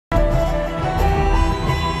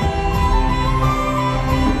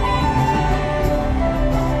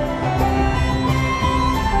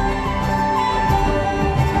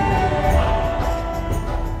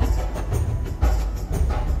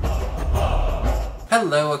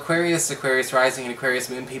Hello Aquarius, Aquarius Rising, and Aquarius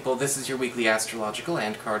Moon people. This is your weekly astrological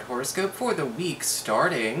and card horoscope for the week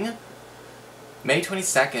starting May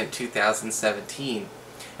 22nd, 2017.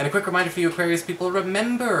 And a quick reminder for you Aquarius people,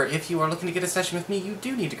 remember, if you are looking to get a session with me, you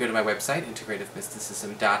do need to go to my website,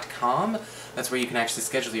 integrativemysticism.com. That's where you can actually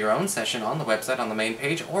schedule your own session on the website on the main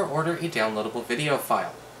page, or order a downloadable video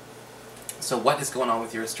file. So what is going on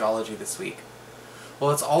with your astrology this week?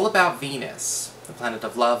 Well, it's all about Venus, the planet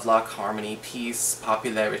of love, luck, harmony, peace,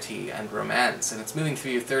 popularity, and romance, and it's moving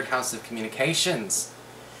through your third house of communications.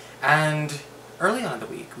 And early on in the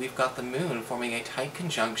week, we've got the moon forming a tight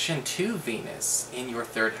conjunction to Venus in your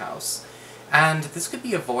third house. And this could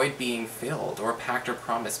be a void being filled, or a pact or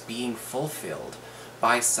promise being fulfilled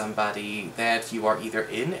by somebody that you are either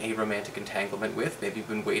in a romantic entanglement with, maybe you've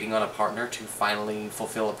been waiting on a partner to finally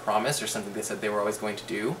fulfill a promise or something they said they were always going to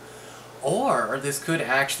do. Or this could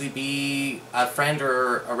actually be a friend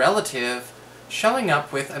or a relative showing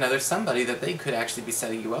up with another somebody that they could actually be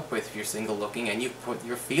setting you up with if you're single looking and you've put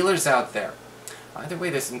your feelers out there. Either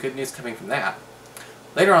way, there's some good news coming from that.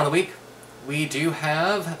 Later on in the week, we do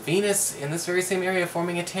have Venus in this very same area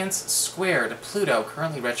forming a tense square to Pluto,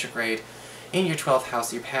 currently retrograde in your 12th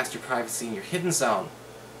house, your past, your privacy, and your hidden zone.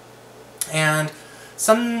 And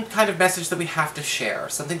some kind of message that we have to share,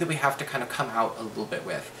 something that we have to kind of come out a little bit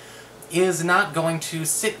with, is not going to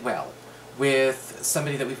sit well with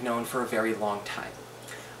somebody that we've known for a very long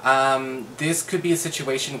time. This could be a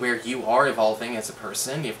situation where you are evolving as a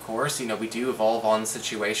person. Of course, we do evolve on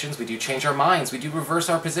situations, we do change our minds, we do reverse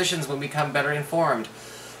our positions when we become better informed.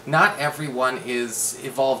 Not everyone is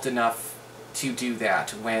evolved enough to do that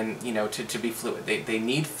when, to be fluid. They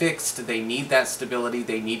need fixed, they need that stability,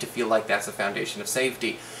 they need to feel like that's a foundation of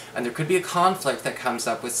safety. And there could be a conflict that comes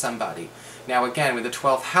up with somebody. Now again, with the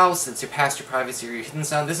 12th house, it's your past, your privacy, or your hidden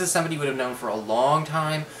zone. This is somebody you would have known for a long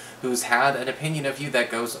time, who's had an opinion of you that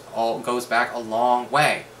goes back a long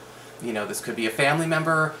way. This could be a family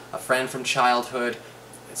member, a friend from childhood,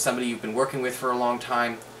 somebody you've been working with for a long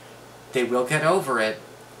time. They will get over it.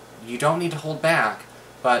 You don't need to hold back,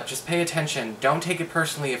 but just pay attention. Don't take it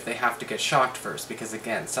personally if they have to get shocked first, because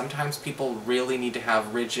again, sometimes people really need to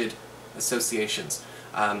have rigid associations.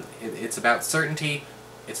 It's about certainty.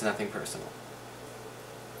 It's nothing personal.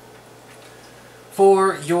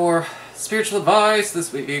 For your spiritual advice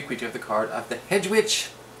this week, we do have the card of the Hedge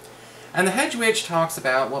Witch. And the Hedge Witch talks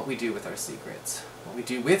about what we do with our secrets, what we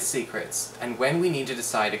do with secrets, and when we need to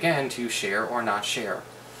decide again to share or not share.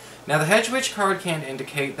 Now the Hedge Witch card can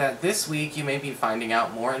indicate that this week you may be finding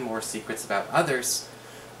out more and more secrets about others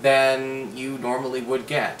than you normally would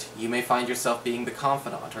get. You may find yourself being the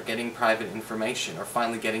confidant, or getting private information, or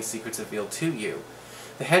finally getting secrets revealed to you.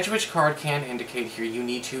 The Hedge Witch card can indicate here you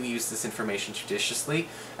need to use this information judiciously,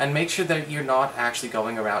 and make sure that you're not actually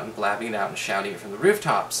going around and blabbing it out and shouting it from the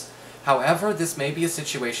rooftops. However, this may be a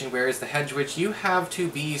situation where, as the Hedge Witch, you have to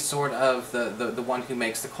be sort of the one who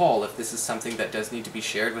makes the call, if this is something that does need to be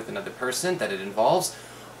shared with another person, that it involves,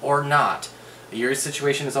 or not. Your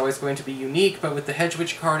situation is always going to be unique, but with the Hedge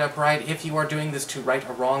Witch card upright, if you are doing this to right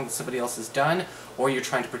a wrong that somebody else has done, or you're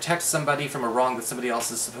trying to protect somebody from a wrong that somebody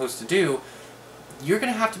else is supposed to do, you're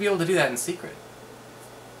going to have to be able to do that in secret.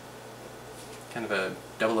 Kind of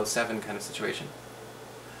a 007 kind of situation.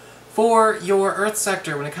 For your Earth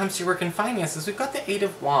sector, when it comes to your work and finances, we've got the Eight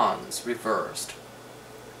of Wands reversed.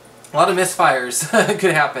 A lot of misfires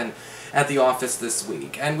could happen at the office this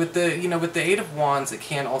week. And with the, with the Eight of Wands, it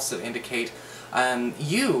can also indicate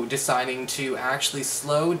you deciding to actually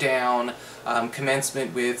slow down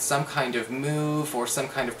commencement with some kind of move, or some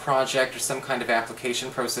kind of project, or some kind of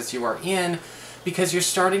application process you are in, because you're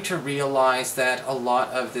starting to realize that a lot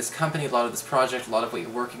of this company, a lot of this project, a lot of what you're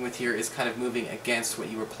working with here is kind of moving against what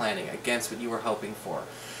you were planning, against what you were hoping for.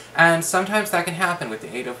 And sometimes that can happen with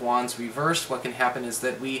the Eight of Wands reversed. What can happen is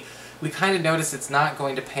that we kind of notice it's not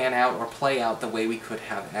going to pan out or play out the way we could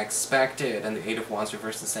have expected. And the Eight of Wands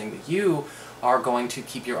reversed is saying that you are going to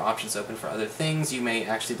keep your options open for other things. You may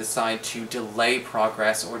actually decide to delay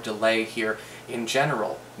progress, or delay here in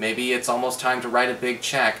general. Maybe it's almost time to write a big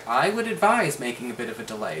check. I would advise making a bit of a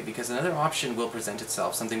delay, because another option will present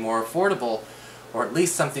itself, something more affordable, or at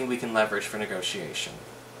least something we can leverage for negotiation.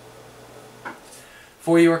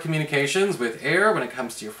 For your communications with air, when it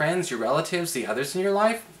comes to your friends, your relatives, the others in your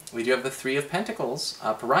life, we do have the Three of Pentacles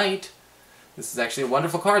upright. This is actually a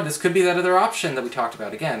wonderful card. This could be that other option that we talked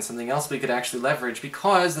about. Again, something else we could actually leverage,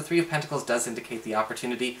 because the Three of Pentacles does indicate the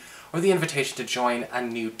opportunity or the invitation to join a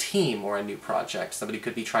new team or a new project. Somebody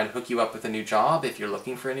could be trying to hook you up with a new job if you're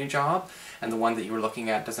looking for a new job and the one that you were looking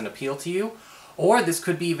at doesn't appeal to you. Or this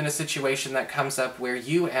could be even a situation that comes up where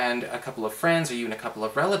you and a couple of friends or you and a couple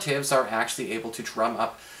of relatives are actually able to drum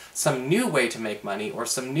up some new way to make money or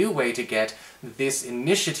some new way to get this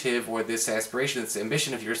initiative or this aspiration, this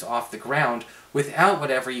ambition of yours off the ground without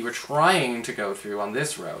whatever you were trying to go through on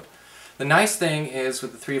this road. The nice thing is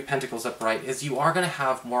with the Three of Pentacles upright is you are going to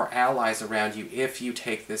have more allies around you if you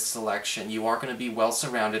take this selection. You are going to be well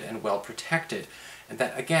surrounded and well protected. And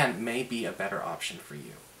that, again, may be a better option for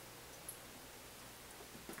you.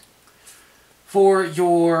 For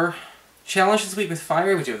your challenge this week with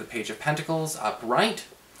fire, we do have the Page of Pentacles upright.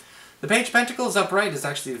 The Page of Pentacles upright is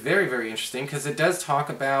actually very, very interesting because it does talk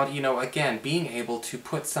about, you know, again, being able to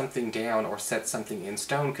put something down or set something in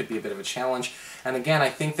stone could be a bit of a challenge. And again, I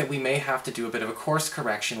think that we may have to do a bit of a course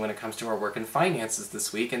correction when it comes to our work and finances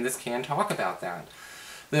this week, and this can talk about that.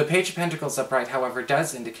 The Page of Pentacles upright, however,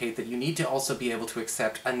 does indicate that you need to also be able to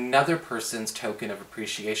accept another person's token of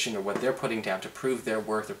appreciation or what they're putting down to prove their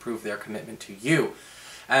worth or prove their commitment to you.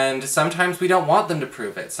 And sometimes we don't want them to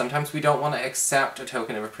prove it. Sometimes we don't want to accept a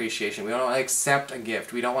token of appreciation. We don't want to accept a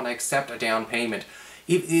gift. We don't want to accept a down payment.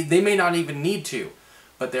 They may not even need to,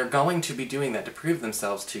 but they're going to be doing that to prove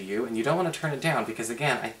themselves to you, and you don't want to turn it down because,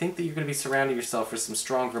 again, I think that you're going to be surrounding yourself with some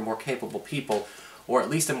stronger, more capable people, or at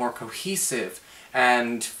least a more cohesive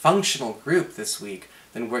and functional group this week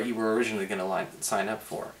than what you were originally going to sign up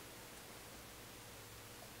for.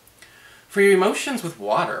 For your emotions with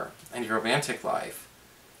water and your romantic life,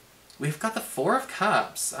 we've got the Four of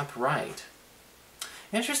Cups upright.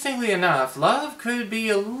 Interestingly enough, love could be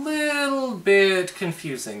a little bit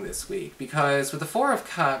confusing this week, because with the Four of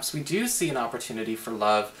Cups, we do see an opportunity for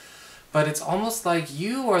love, but it's almost like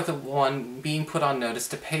you are the one being put on notice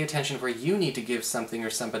to pay attention where you need to give something or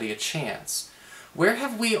somebody a chance. Where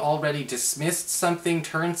have we already dismissed something,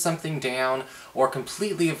 turned something down, or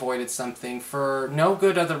completely avoided something for no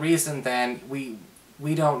good other reason than we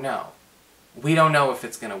don't know. We don't know if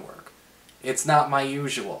it's going to work. It's not my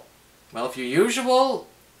usual. Well, if your usual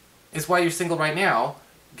is why you're single right now,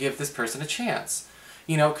 give this person a chance.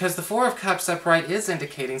 You know, because the Four of Cups upright is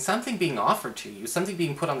indicating something being offered to you, something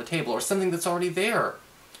being put on the table, or something that's already there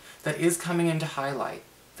that is coming into highlight,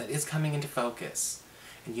 that is coming into focus.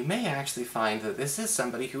 And you may actually find that this is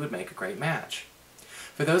somebody who would make a great match.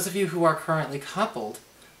 For those of you who are currently coupled,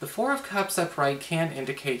 the Four of Cups upright can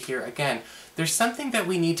indicate here, again, there's something that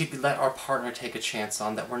we need to let our partner take a chance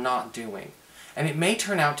on that we're not doing. And it may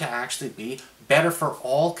turn out to actually be better for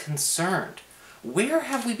all concerned. Where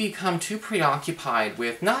have we become too preoccupied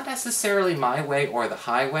with not necessarily my way or the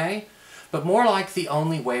highway, but more like the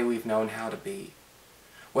only way we've known how to be?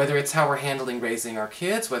 Whether it's how we're handling raising our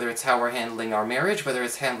kids, whether it's how we're handling our marriage, whether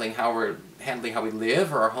it's handling how we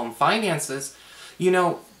live or our home finances, you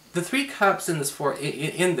know, the Three Cups in this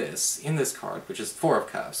card, which is Four of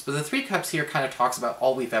Cups, but the Three Cups here kind of talks about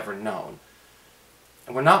all we've ever known.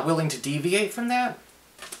 And we're not willing to deviate from that?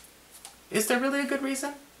 Is there really a good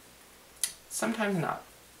reason? Sometimes not.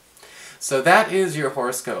 So that is your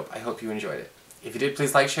horoscope. I hope you enjoyed it. If you did,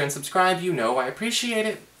 please like, share, and subscribe. You know I appreciate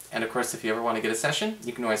it. And of course, if you ever want to get a session,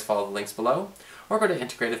 you can always follow the links below, or go to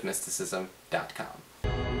integrativemysticism.com.